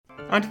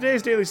On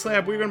today's Daily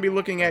Slab, we're going to be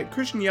looking at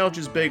Christian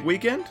Yelich's big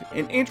weekend,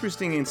 an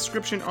interesting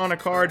inscription on a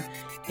card,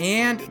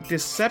 and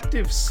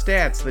deceptive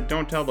stats that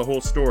don't tell the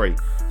whole story.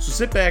 So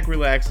sit back,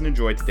 relax, and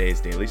enjoy today's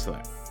Daily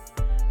Slab.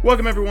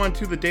 Welcome everyone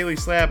to the Daily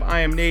Slab.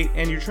 I am Nate,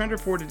 and your trender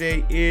for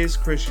today is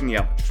Christian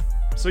Yelich.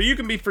 So you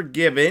can be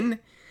forgiven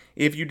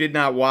if you did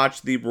not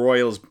watch the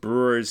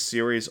Royals-Brewers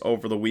series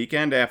over the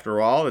weekend. After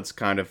all, it's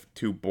kind of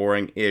two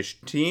boring-ish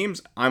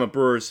teams. I'm a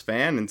Brewers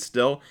fan, and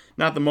still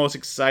not the most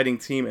exciting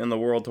team in the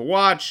world to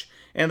watch.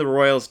 And the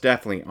Royals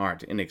definitely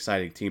aren't an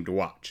exciting team to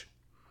watch.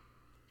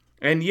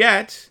 And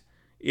yet,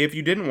 if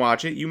you didn't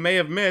watch it, you may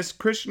have missed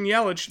Christian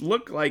Yelich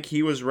looked like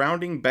he was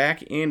rounding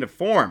back into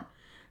form.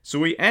 So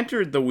we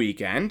entered the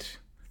weekend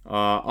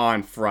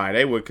on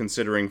Friday, we're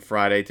considering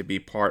Friday to be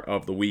part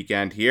of the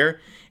weekend here.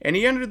 And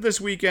he entered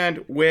this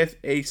weekend with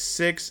a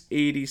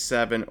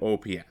 687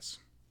 OPS.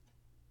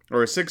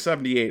 Or a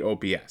 678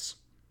 OPS.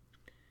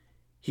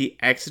 He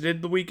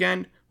exited the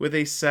weekend with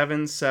a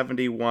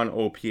 771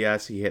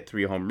 OPS. He hit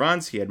 3 home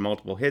runs. He had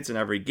multiple hits in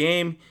every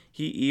game.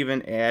 He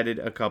even added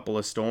a couple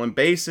of stolen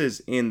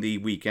bases in the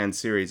weekend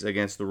series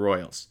against the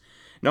Royals.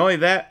 Not only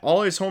that,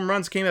 all his home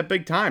runs came at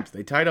big times.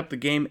 They tied up the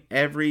game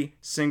every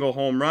single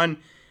home run.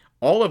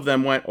 All of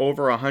them went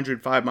over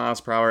 105 miles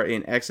per hour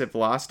in exit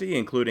velocity,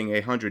 including a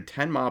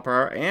 110 mile per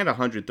hour and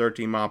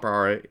 113 mile per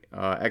hour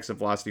exit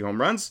velocity home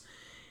runs.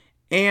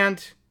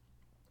 And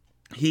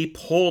he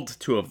pulled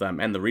 2 of them,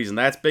 and the reason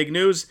that's big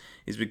news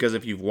is because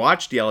if you've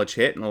watched Yelich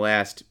hit in the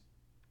last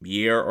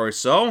year or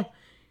so,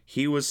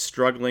 he was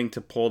struggling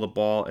to pull the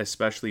ball,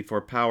 especially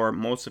for power.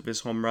 Most of his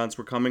home runs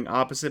were coming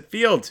opposite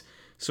field.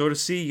 So to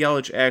see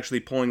Yelich actually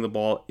pulling the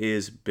ball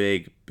is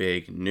big,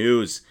 big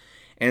news.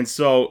 And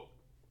so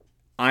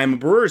I'm a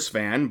Brewers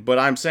fan, but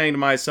I'm saying to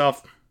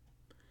myself,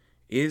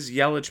 is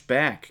Yelich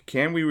back?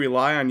 Can we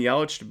rely on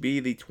Yelich to be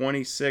the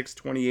 $26,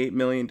 $28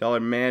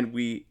 million man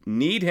we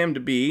need him to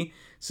be,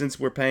 since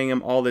we're paying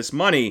him all this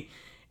money?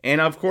 And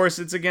of course,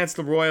 it's against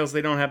the Royals.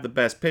 They don't have the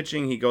best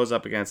pitching. He goes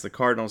up against the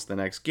Cardinals the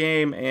next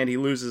game, and he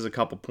loses a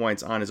couple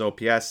points on his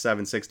OPS,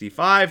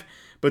 765.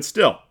 But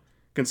still,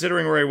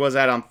 considering where he was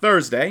at on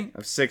Thursday,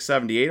 of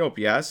 678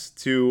 OPS,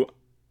 to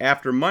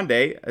after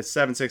Monday, a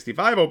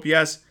 765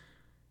 OPS,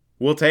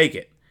 we'll take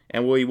it.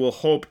 And we will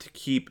hope to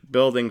keep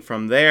building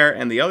from there.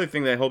 And the other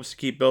thing that hopes to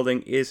keep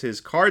building is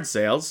his card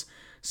sales.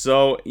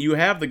 So you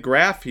have the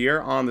graph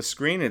here on the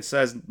screen. It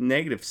says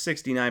negative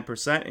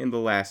 69% in the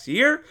last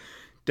year.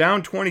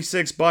 Down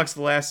 $26,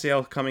 the last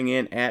sale coming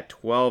in at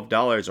 $12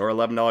 or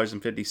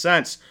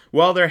 $11.50.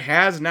 Well, there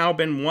has now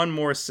been one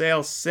more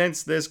sale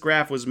since this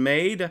graph was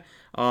made.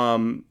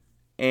 And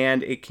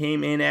it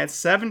came in at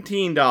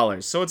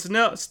 $17. So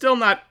it's still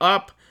not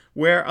up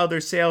where other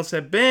sales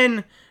have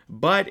been,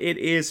 but it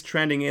is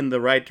trending in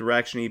the right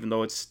direction, even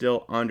though it's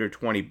still under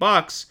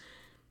 $20.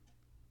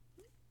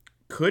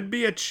 Could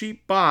be a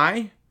cheap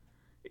buy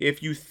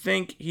if you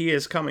think he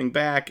is coming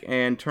back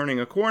and turning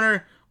a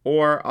corner,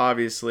 or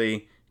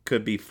obviously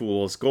could be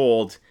fool's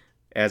gold.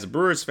 As a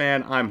Brewers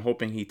fan, I'm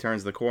hoping he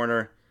turns the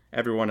corner.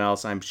 Everyone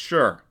else, I'm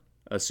sure,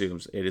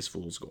 assumes it is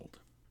fool's gold.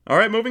 All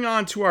right, moving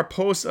on to our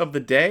post of the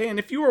day. And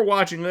if you are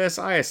watching this,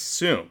 I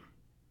assume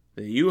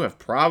that you have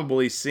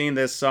probably seen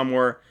this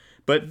somewhere.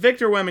 But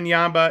Victor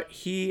Wembanyama,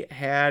 he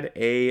had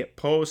a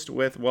post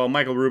with, well,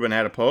 Michael Rubin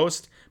had a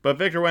post, but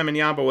Victor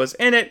Wembanyama was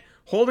in it,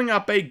 holding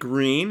up a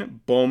green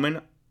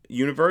Bowman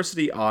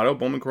University auto,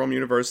 Bowman Chrome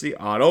University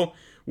auto,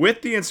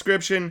 with the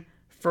inscription,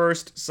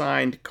 first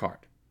signed card.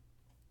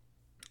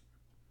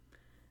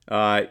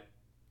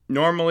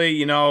 Normally,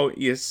 you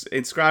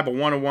inscribe a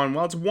 1-of-1.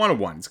 Well, it's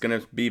 1-of-1. It's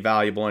going to be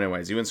valuable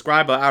anyways. You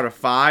inscribe out of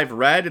 5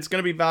 red, it's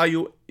going to be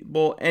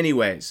valuable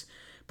anyways.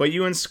 But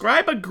you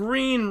inscribe a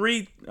green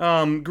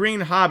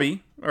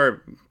hobby,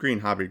 or green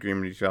hobby,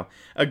 green retail,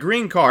 a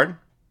green card,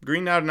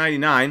 green out of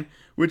 99,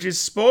 which is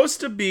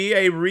supposed to be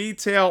a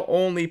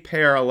retail-only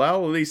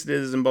parallel. At least it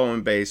is in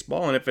Bowman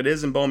Baseball. And if it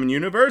is in Bowman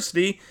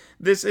University,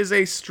 this is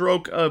a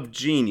stroke of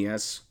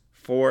genius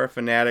for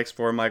Fanatics,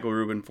 for Michael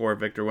Rubin, for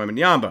Victor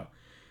Wembanyama.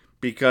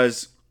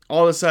 Because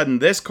all of a sudden,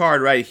 this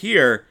card right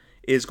here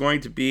is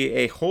going to be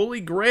a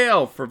holy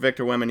grail for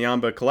Victor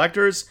Wembanyama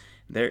collectors.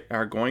 They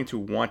are going to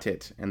want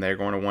it, and they're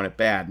going to want it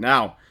bad.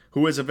 Now,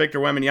 who is a Victor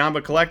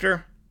Wembanyama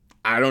collector?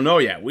 I don't know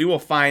yet. We will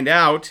find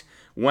out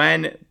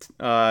when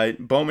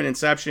Bowman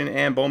Inception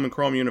and Bowman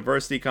Chrome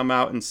University come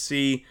out and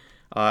see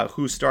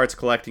who starts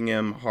collecting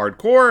him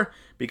hardcore,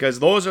 because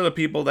those are the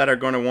people that are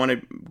going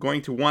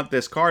to want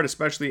this card,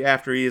 especially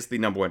after he is the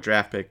number 1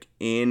 draft pick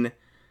in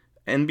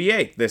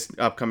NBA this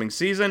upcoming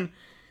season.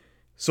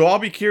 So I'll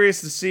be curious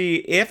to see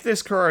if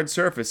this card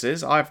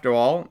surfaces. After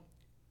all,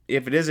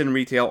 if it is in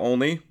retail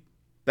only,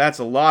 that's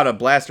a lot of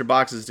blaster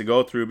boxes to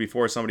go through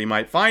before somebody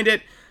might find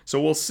it. So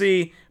we'll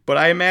see. But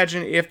I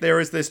imagine if there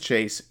is this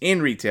chase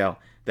in retail,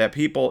 that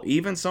people,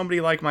 even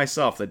somebody like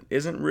myself that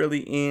isn't really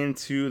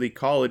into the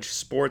college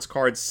sports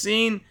card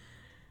scene,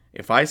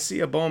 if I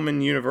see a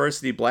Bowman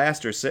University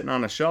blaster sitting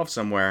on a shelf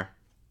somewhere,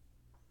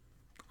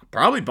 I'll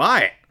probably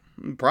buy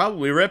it.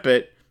 Probably rip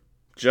it.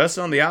 just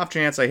on the off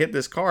chance I hit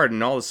this card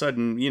and all of a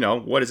sudden, you know,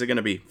 what is it going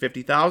to be?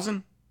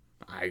 50,000?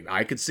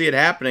 I could see it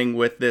happening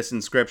with this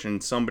inscription.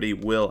 Somebody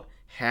will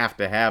have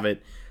to have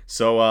it.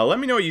 So let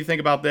me know what you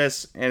think about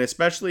this, and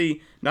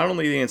especially not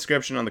only the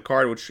inscription on the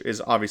card, which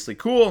is obviously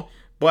cool,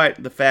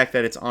 but the fact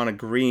that it's on a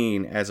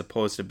green as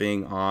opposed to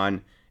being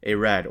on a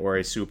red or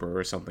a super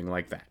or something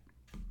like that.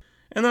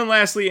 And then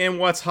lastly, in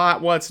What's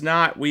Hot, What's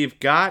Not, we've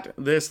got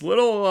this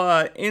little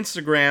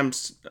Instagram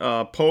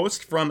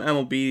post from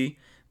MLB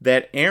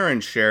that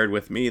Aaron shared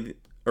with me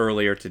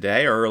earlier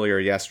today, or earlier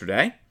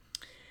yesterday.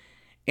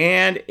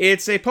 And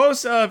it's a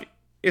post of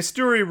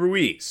Esteury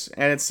Ruiz,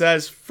 and it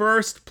says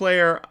first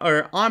player,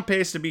 or on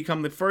pace to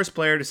become the first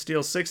player to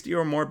steal 60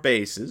 or more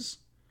bases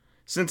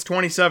since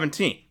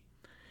 2017.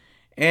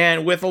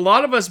 And with a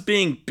lot of us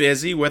being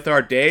busy with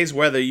our days,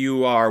 whether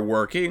you are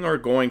working or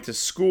going to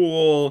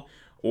school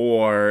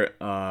or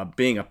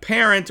being a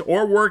parent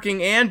or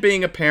working and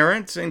being a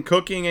parent and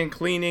cooking and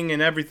cleaning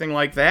and everything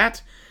like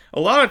that, a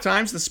lot of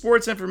times the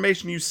sports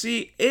information you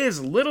see is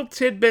little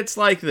tidbits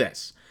like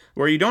this,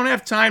 where you don't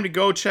have time to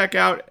go check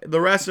out the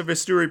rest of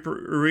Esteury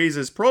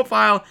Ruiz's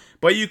profile,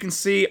 but you can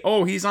see,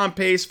 oh, he's on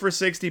pace for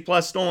 60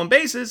 plus stolen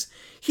bases.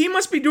 He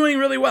must be doing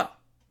really well.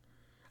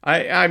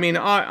 I mean,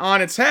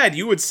 on its head,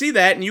 you would see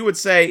that and you would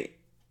say,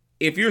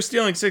 if you're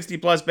stealing 60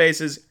 plus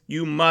bases,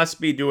 you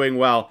must be doing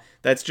well.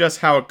 That's just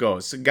how it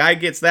goes. A guy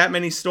gets that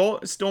many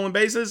stolen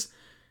bases,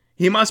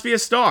 he must be a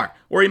star,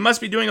 or he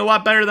must be doing a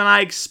lot better than I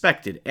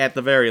expected at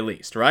the very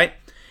least, right?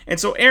 And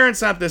so Aaron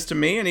sent this to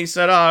me, and he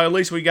said, oh, at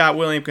least we got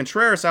William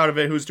Contreras out of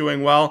it, who's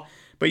doing well.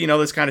 But, you know,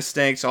 this kind of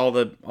stinks. All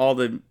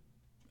the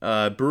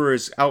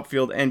Brewers'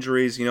 outfield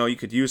injuries, you know, you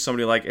could use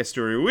somebody like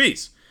Esteury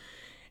Ruiz.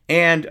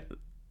 And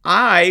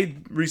I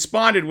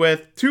responded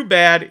with, too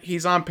bad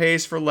he's on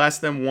pace for less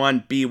than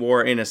one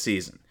B-WAR in a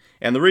season.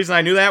 And the reason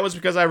I knew that was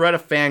because I read a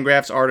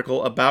Fangraphs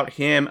article about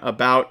him,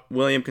 about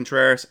William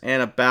Contreras,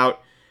 and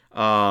about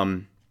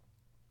Sean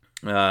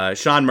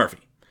Murphy.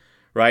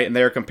 Right, and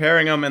they're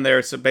comparing them, and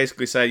they're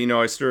basically saying, you know,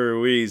 Esteury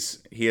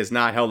Ruiz, he has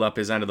not held up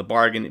his end of the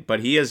bargain,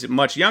 but he is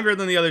much younger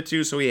than the other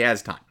two, so he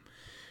has time.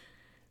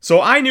 So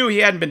I knew he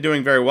hadn't been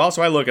doing very well,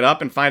 so I look it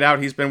up and find out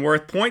he's been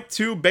worth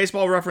 0.2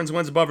 Baseball Reference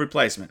wins above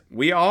replacement.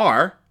 We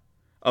are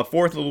a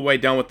fourth of the way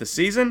done with the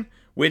season,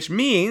 which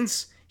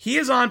means he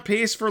is on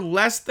pace for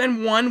less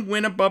than one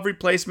win above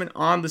replacement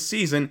on the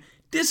season,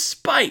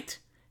 despite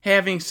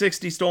having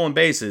 60 stolen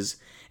bases.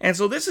 And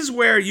so this is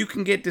where you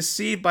can get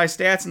deceived by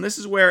stats, and this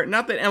is where,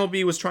 not that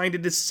MLB was trying to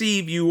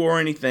deceive you or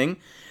anything,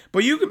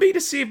 but you can be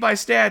deceived by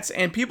stats,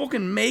 and people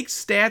can make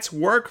stats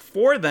work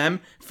for them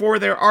for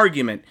their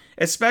argument,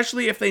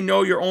 especially if they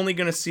know you're only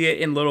going to see it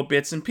in little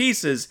bits and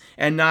pieces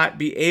and not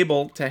be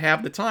able to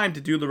have the time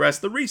to do the rest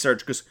of the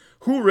research, because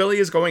who really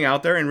is going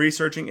out there and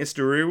researching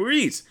Esteury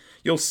Ruiz?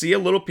 You'll see a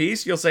little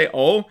piece, you'll say,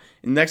 oh,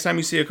 and next time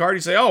you see a card,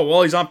 you say, oh,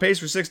 well, he's on pace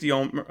for 60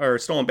 or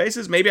stolen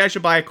bases, maybe I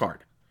should buy a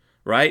card,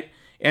 right?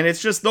 And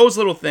it's just those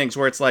little things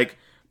where it's like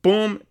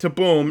boom to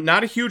boom,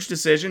 not a huge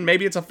decision.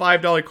 Maybe it's a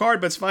 $5 card,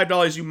 but it's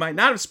 $5 you might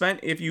not have spent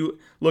if you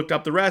looked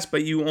up the rest,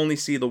 but you only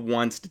see the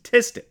one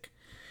statistic.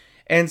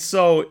 And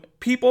so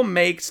people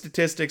make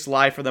statistics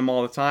lie for them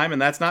all the time,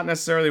 and that's not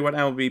necessarily what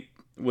MLB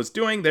was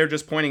doing. They're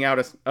just pointing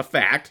out a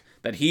fact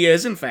that he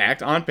is, in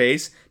fact, on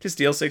pace to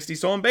steal 60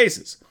 stolen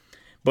bases.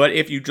 But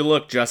if you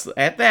look just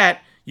at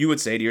that, you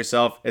would say to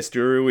yourself,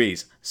 Esteury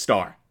Ruiz,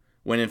 star.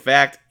 When in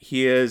fact,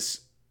 he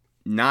is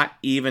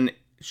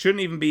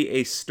shouldn't even be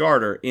a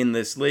starter in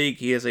this league.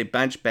 He is a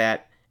bench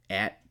bat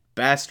at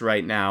best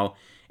right now.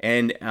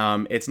 And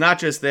it's not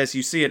just this.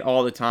 You see it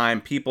all the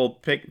time.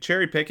 People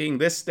cherry picking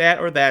this stat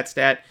or that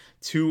stat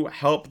to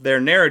help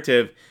their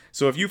narrative.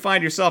 So if you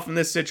find yourself in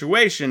this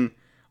situation,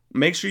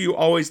 make sure you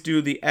always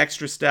do the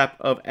extra step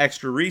of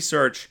extra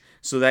research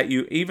so that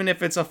you, even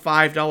if it's a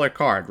 $5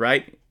 card,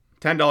 right?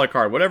 $10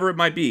 card, whatever it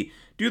might be,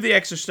 do the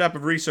extra step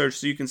of research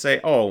so you can say,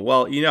 oh,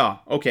 well, you know,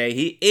 okay,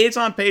 he is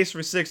on pace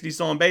for 60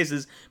 stolen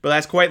bases, but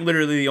that's quite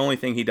literally the only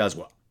thing he does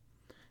well.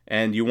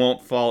 And you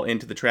won't fall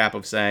into the trap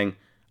of saying,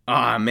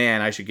 ah,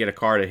 man, I should get a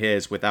card of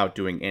his without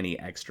doing any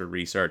extra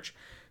research.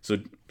 So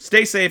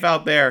stay safe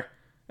out there.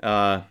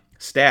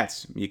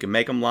 Stats, you can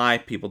make them lie.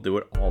 People do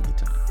it all the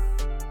time.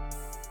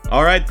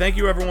 All right, thank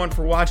you everyone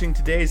for watching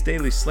today's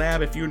Daily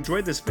Slab. If you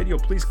enjoyed this video,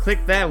 please click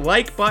that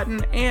like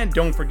button and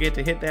don't forget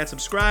to hit that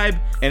subscribe.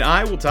 And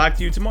I will talk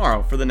to you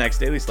tomorrow for the next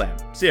Daily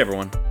Slab. See you,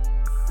 everyone.